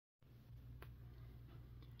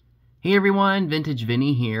Hey everyone, Vintage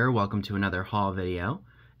Vinny here. Welcome to another haul video.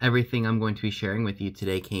 Everything I'm going to be sharing with you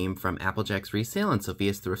today came from Applejack's Resale and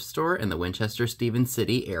Sophia's Thrift Store in the Winchester-Stephens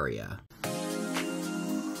City area.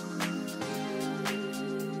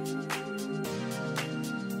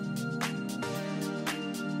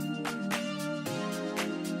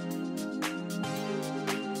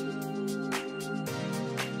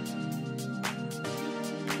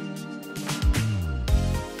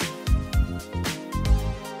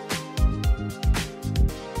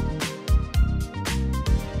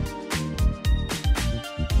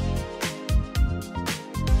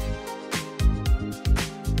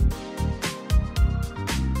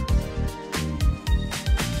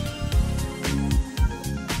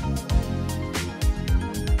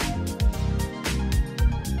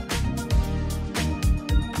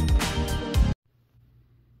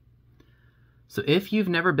 So if you've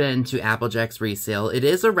never been to Applejack's Resale, it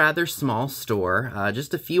is a rather small store,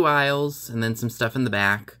 just a few aisles and then some stuff in the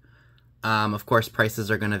back. Of course, prices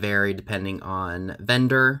are going to vary depending on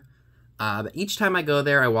vendor. But each time I go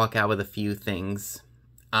there, I walk out with a few things.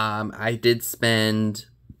 I did spend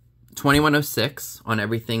 $21.06 on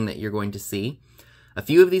everything that you're going to see. A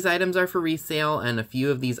few of these items are for resale, and a few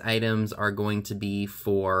of these items are going to be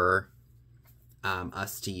for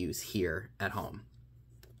us to use here at home.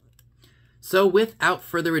 So without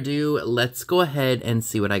further ado, let's go ahead and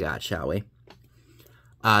see what I got, shall we?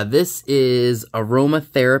 This is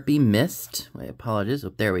Aromatherapy Mist. My apologies.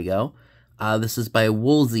 Oh, there we go. This is by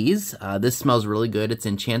Woolsey's. This smells really good. It's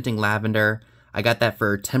Enchanting Lavender. I got that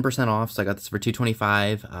for 10% off, so I got this for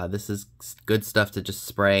 $2.25. This is good stuff to just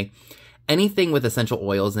spray. Anything with essential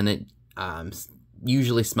oils in it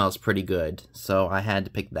usually smells pretty good, so I had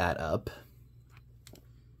to pick that up.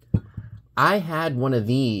 I had one of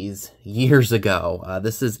these years ago.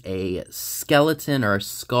 This is a skeleton or a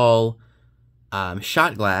skull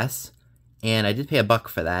shot glass, and I did pay $1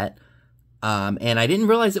 for that. And I didn't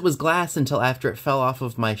realize it was glass until after it fell off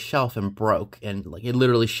of my shelf and broke, and like it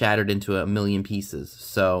literally shattered into a million pieces.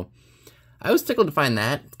 So I was tickled to find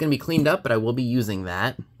that. It's gonna be cleaned up, but I will be using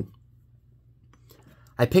that.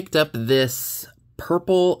 I picked up this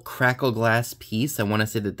purple crackle glass piece. I want to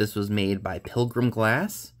say that this was made by Pilgrim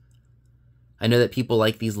Glass. I know that people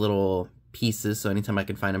like these little pieces, so anytime I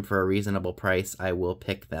can find them for a reasonable price, I will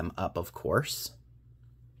pick them up, of course.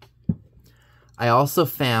 I also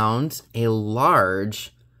found a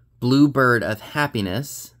large Bluebird of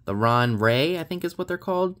Happiness. The Ron Ray, I think is what they're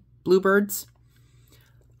called, Bluebirds.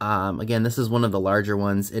 Again, this is one of the larger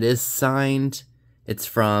ones. It is signed. It's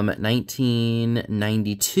from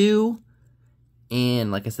 1992.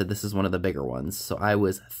 And like I said, this is one of the bigger ones. So I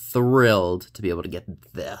was thrilled to be able to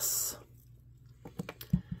get this.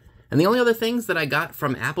 And the only other things that I got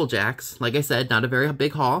from Applejack's, like I said, not a very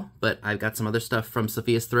big haul, but I've got some other stuff from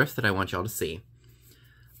Sophia's Thrift that I want y'all to see.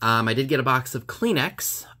 I did get a box of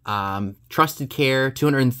Kleenex, Trusted Care,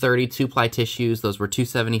 230 2-ply tissues. Those were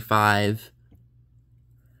 $2.75.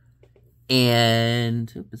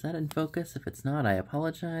 And, is that in focus? If it's not, I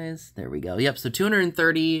apologize. There we go. Yep, so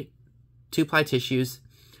 230 2-ply tissues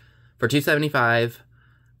for $2.75.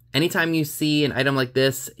 Anytime you see an item like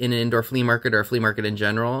this in an indoor flea market or a flea market in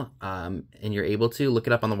general, and you're able to, look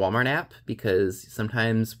it up on the Walmart app, because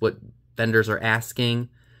sometimes what vendors are asking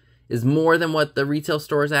is more than what the retail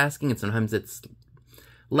store is asking, and sometimes it's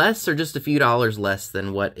less or just a few dollars less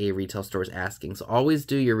than what a retail store is asking. So always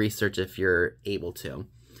do your research if you're able to.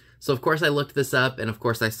 So of course I looked this up, and of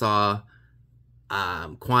course I saw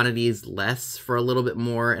quantities less for a little bit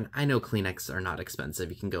more, and I know Kleenex are not expensive.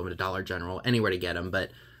 You can go into Dollar General, anywhere to get them,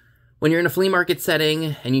 but when you're in a flea market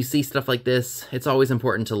setting and you see stuff like this, it's always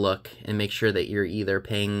important to look and make sure that you're either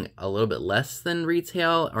paying a little bit less than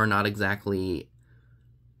retail or not exactly,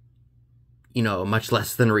 you know, much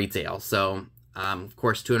less than retail. So, of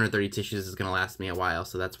course, 230 tissues is going to last me a while,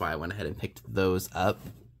 so that's why I went ahead and picked those up.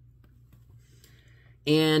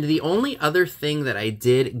 And the only other thing that I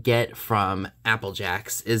did get from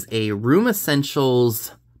Applejack's is a Room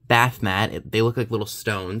Essentials bath mat. They look like little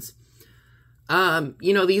stones.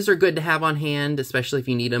 You know, these are good to have on hand, especially if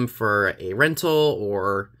you need them for a rental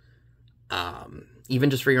or even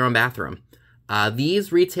just for your own bathroom.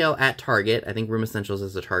 These retail at Target. I think Room Essentials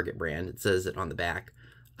is a Target brand. It says it on the back.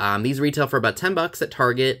 These retail for about $10 at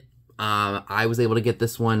Target. I was able to get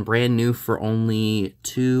this one brand new for only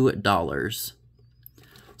 $2.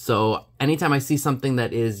 So anytime I see something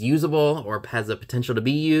that is usable or has a potential to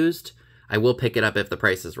be used, I will pick it up if the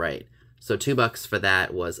price is right. So $2 for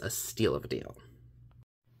that was a steal of a deal.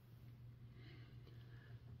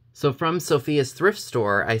 So from Sophia's Thrift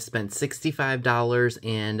Store, I spent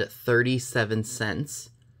 $65.37.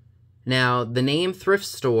 Now, the name thrift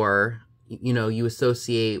store, you know, you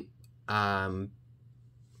associate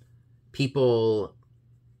people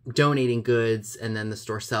donating goods and then the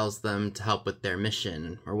store sells them to help with their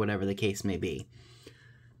mission or whatever the case may be.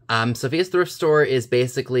 Sophia's Thrift Store is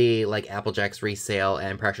basically like Applejack's Resale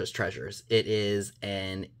and Precious Treasures. It is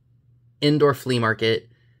an indoor flea market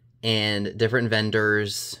and different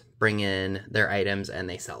vendors bring in their items and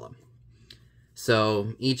they sell them.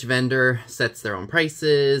 So each vendor sets their own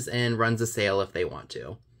prices and runs a sale if they want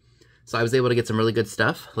to. So I was able to get some really good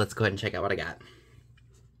stuff. Let's go ahead and check out what I got.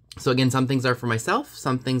 So again, some things are for myself,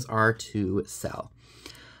 some things are to sell.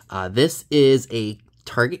 This is a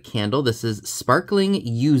Target candle. This is Sparkling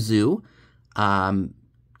Yuzu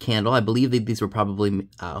candle. I believe that these were probably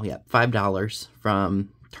 $5 from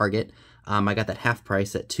Target. I got that half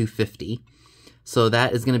price at $2.50. So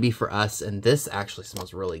that is going to be for us, and this actually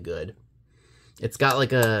smells really good. It's got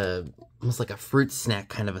like almost like a fruit snack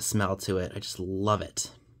kind of a smell to it. I just love it.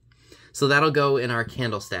 So that'll go in our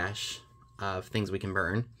candle stash of things we can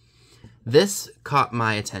burn. This caught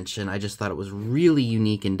my attention. I just thought it was really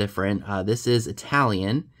unique and different. This is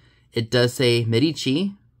Italian. It does say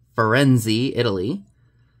Medici, Firenze, Italy.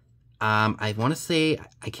 I want to say,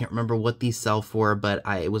 I can't remember what these sell for, but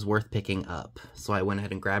it was worth picking up. So I went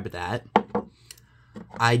ahead and grabbed that.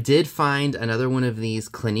 I did find another one of these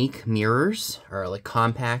Clinique mirrors, or like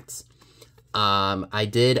compacts. I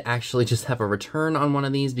did actually just have a return on one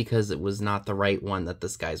of these because it was not the right one that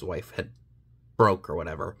this guy's wife had broke or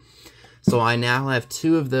whatever. So I now have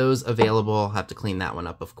 2 of those available. I'll have to clean that one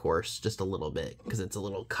up, of course, just a little bit because it's a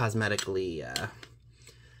little cosmetically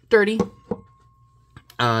dirty.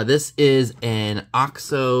 This is an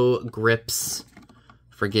OXO Grips.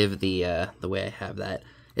 Forgive the way I have that.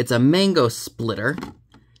 It's a mango splitter,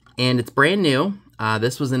 and it's brand new.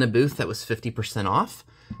 This was in a booth that was 50% off.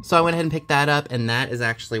 So I went ahead and picked that up, and that is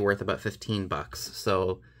actually worth about 15 bucks.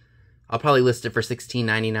 So I'll probably list it for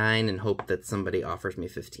 $16.99 and hope that somebody offers me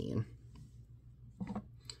 15.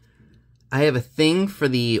 I have a thing for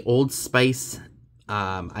the Old Spice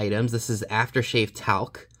items. This is aftershave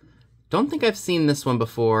talc. Don't think I've seen this one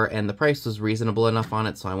before, and the price was reasonable enough on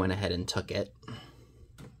it, so I went ahead and took it.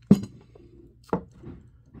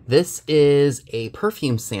 This is a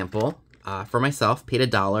perfume sample for myself, paid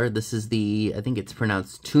 $1. This is the, I think it's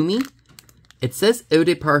pronounced Tumi. It says Eau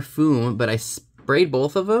de Parfum, but I sprayed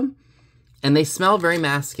both of them, and they smell very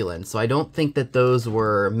masculine, so I don't think that those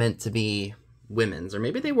were meant to be women's, or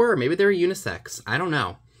maybe they were unisex. I don't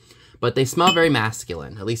know. But they smell very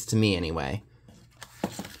masculine, at least to me anyway.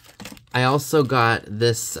 I also got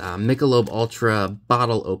this Michelob Ultra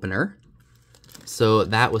bottle opener. So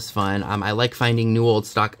that was fun. I like finding new old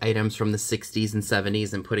stock items from the 60s and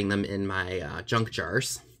 70s and putting them in my junk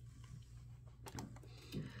jars.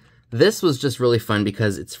 This was just really fun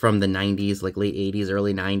because it's from the 90s, like late 80s,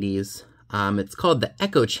 early 90s. It's called the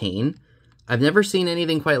Echo Chain. I've never seen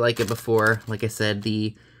anything quite like it before. Like I said,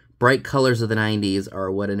 the bright colors of the 90s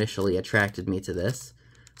are what initially attracted me to this.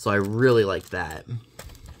 So I really like that.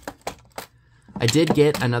 I did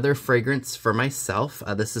get another fragrance for myself.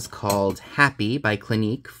 This is called Happy by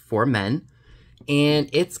Clinique for men. And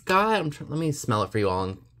it's got, let me smell it for you all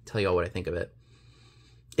and tell you all what I think of it.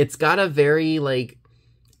 It's got a very like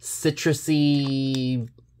citrusy,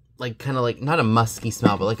 like kind of like, not a musky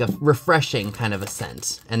smell, but like a refreshing kind of a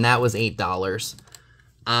scent. And that was $8.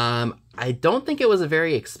 I don't think it was a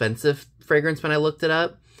very expensive fragrance when I looked it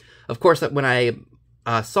up. Of course, when I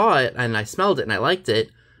saw it and I smelled it and I liked it,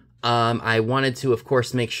 I wanted to, of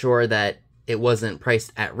course, make sure that it wasn't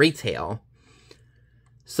priced at retail.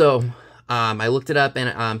 So I looked it up,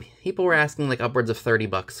 and people were asking like upwards of 30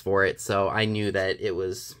 bucks for it, so I knew that it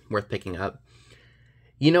was worth picking up.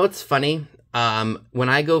 You know what's funny? When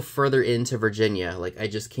I go further into Virginia, like I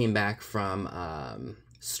just came back from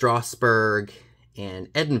Strasbourg and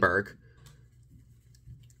Edinburgh,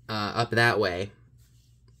 up that way,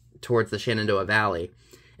 towards the Shenandoah Valley.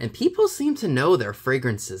 And people seem to know their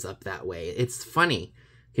fragrances up that way. It's funny.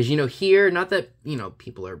 Because, you know, here, not that, you know,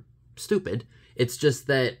 people are stupid. It's just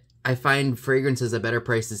that I find fragrances at better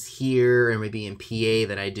prices here and maybe in PA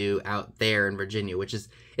than I do out there in Virginia. Which is,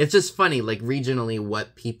 it's just funny, like, regionally,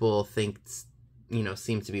 what people think, you know,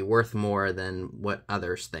 seem to be worth more than what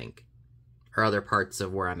others think. Or other parts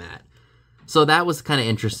of where I'm at. So that was kind of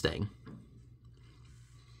interesting.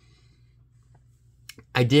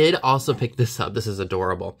 I did also pick this up. This is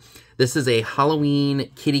adorable. This is a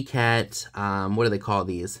Halloween kitty cat, what do they call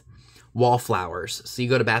these? Wallflowers. So you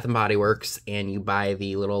go to Bath & Body Works and you buy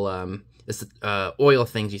the little oil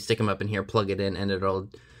things. You stick them up in here, plug it in, and it'll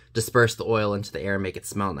disperse the oil into the air and make it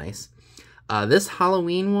smell nice. This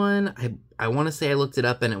Halloween one, I want to say I looked it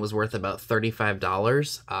up and it was worth about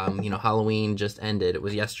 $35. You know, Halloween just ended. It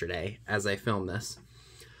was yesterday as I filmed this.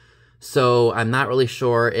 So I'm not really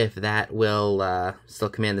sure if that will still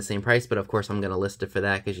command the same price, but of course I'm going to list it for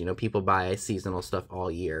that because, you know, people buy seasonal stuff all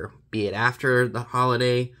year, be it after the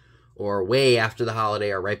holiday or way after the holiday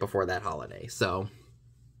or right before that holiday. So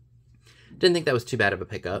didn't think that was too bad of a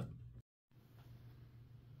pickup.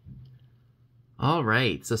 All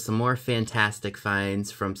right, so some more fantastic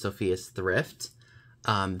finds from Sophia's Thrift.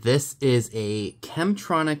 This is a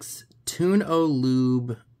Chemtronics Tune-O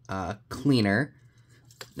Lube cleaner.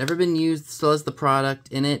 Never been used, still has the product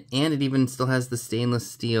in it, and it even still has the stainless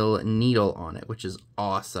steel needle on it, which is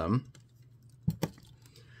awesome.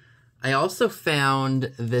 I also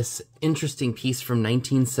found this interesting piece from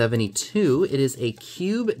 1972. It is a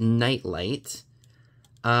Cube nightlight.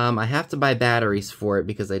 I have to buy batteries for it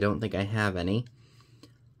because I don't think I have any.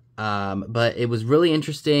 But it was really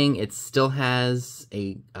interesting. It still has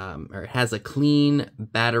a, or it has a clean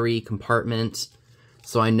battery compartment.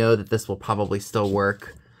 So I know that this will probably still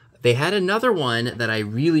work. They had another one that I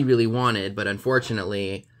really, really wanted, but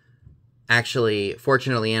unfortunately,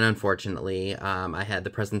 fortunately and unfortunately, I had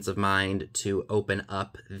the presence of mind to open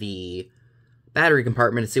up the battery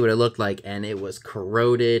compartment to see what it looked like, and it was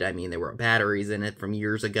corroded. I mean, there were batteries in it from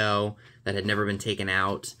years ago that had never been taken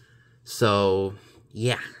out. So,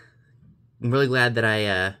 yeah. I'm really glad that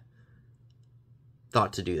I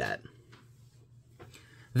thought to do that.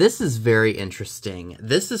 This is very interesting.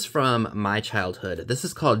 This is from my childhood. This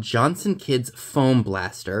is called Johnson Kids Foam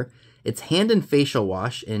Blaster. It's hand and facial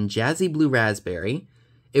wash in Jazzy Blue Raspberry.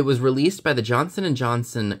 It was released by the Johnson &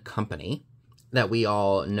 Johnson company that we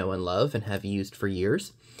all know and love and have used for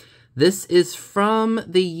years. This is from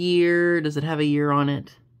the year, does it have a year on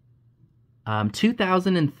it?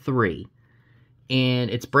 2003. And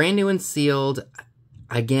it's brand new and sealed.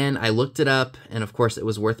 Again, I looked it up, and of course it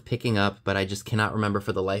was worth picking up, but I just cannot remember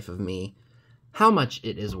for the life of me how much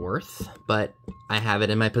it is worth, but I have it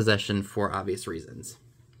in my possession for obvious reasons.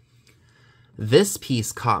 This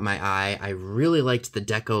piece caught my eye. I really liked the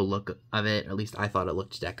deco look of it, at least I thought it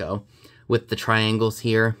looked deco, with the triangles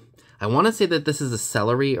here. I want to say that this is a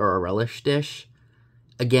celery or a relish dish.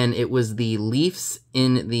 Again, it was the leaves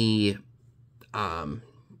in the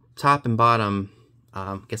top and bottom,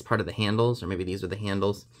 I guess part of the handles, or maybe these are the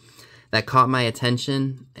handles, that caught my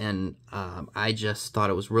attention, and I just thought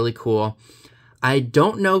it was really cool. I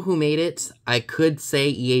don't know who made it. I could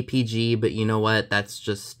say EAPG, but you know what? That's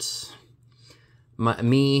just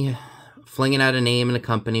me flinging out a name and a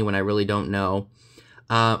company when I really don't know.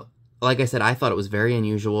 Like I said, I thought it was very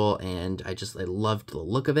unusual, and I loved the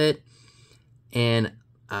look of it. And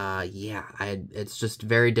yeah, it's just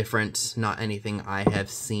very different, not anything I have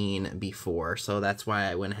seen before, so that's why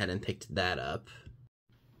I went ahead and picked that up.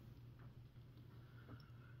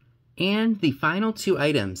 And the final two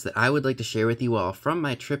items that I would like to share with you all from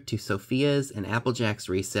my trip to Sophia's and Applejack's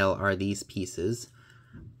resale are these pieces.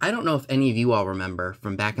 I don't know if any of you all remember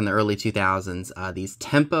from back in the early 2000s, these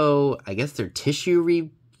Tempo, I guess they're tissue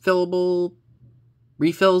refillable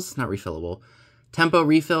refills, not refillable, Tempo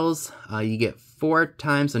refills. You get 4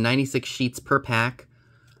 times, so 96 sheets per pack.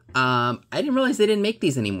 I didn't realize they didn't make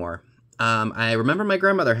these anymore. I remember my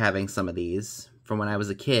grandmother having some of these from when I was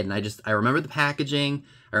a kid, and I remember the packaging.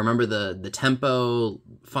 I remember the Tempo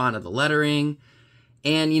font of the lettering.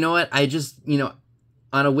 And you know what? I just,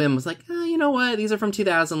 on a whim was like, you know what? These are from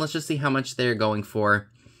 2000. Let's just see how much they're going for.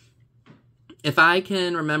 If I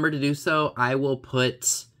can remember to do so, I will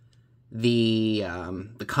put the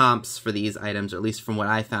comps for these items, or at least from what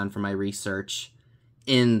I found from my research,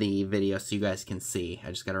 in the video so you guys can see. I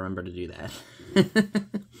just gotta remember to do that.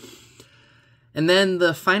 And then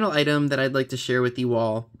the final item that I'd like to share with you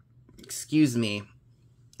all, excuse me,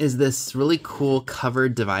 is this really cool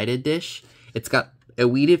covered divided dish. It's got a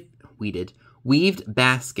weaved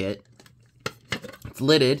basket. It's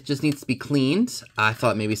lidded, just needs to be cleaned. I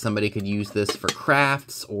thought maybe somebody could use this for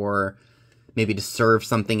crafts, or maybe to serve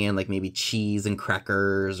something in, like maybe cheese and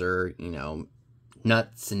crackers, or,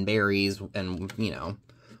 nuts and berries, and,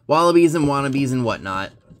 wallabies and wannabes and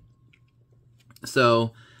whatnot.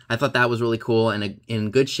 So I thought that was really cool, and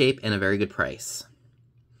in good shape and a very good price.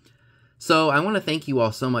 So I want to thank you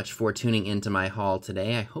all so much for tuning into my haul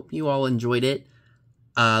today. I hope you all enjoyed it.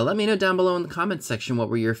 Let me know down below in the comments section what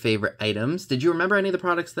were your favorite items. Did you remember any of the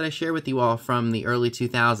products that I shared with you all from the early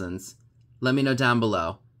 2000s? Let me know down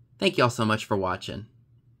below. Thank you all so much for watching.